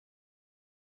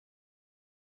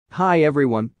Hi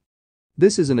everyone.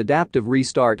 This is an adaptive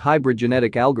restart hybrid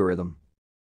genetic algorithm.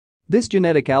 This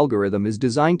genetic algorithm is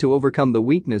designed to overcome the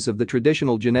weakness of the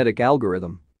traditional genetic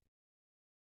algorithm.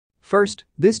 First,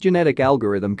 this genetic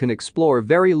algorithm can explore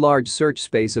very large search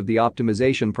space of the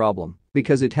optimization problem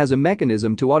because it has a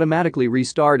mechanism to automatically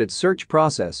restart its search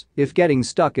process if getting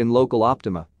stuck in local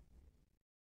optima.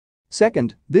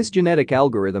 Second, this genetic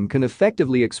algorithm can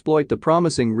effectively exploit the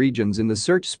promising regions in the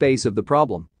search space of the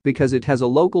problem because it has a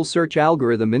local search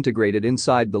algorithm integrated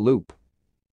inside the loop.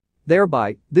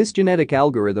 Thereby, this genetic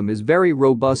algorithm is very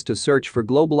robust to search for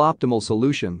global optimal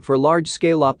solution for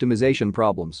large-scale optimization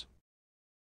problems.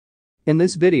 In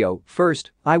this video,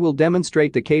 first, I will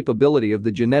demonstrate the capability of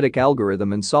the genetic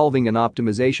algorithm in solving an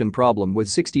optimization problem with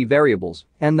 60 variables,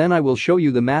 and then I will show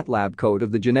you the Matlab code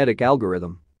of the genetic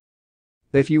algorithm.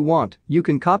 If you want, you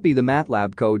can copy the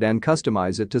Matlab code and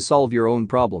customize it to solve your own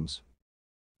problems.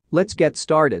 Let's get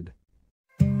started.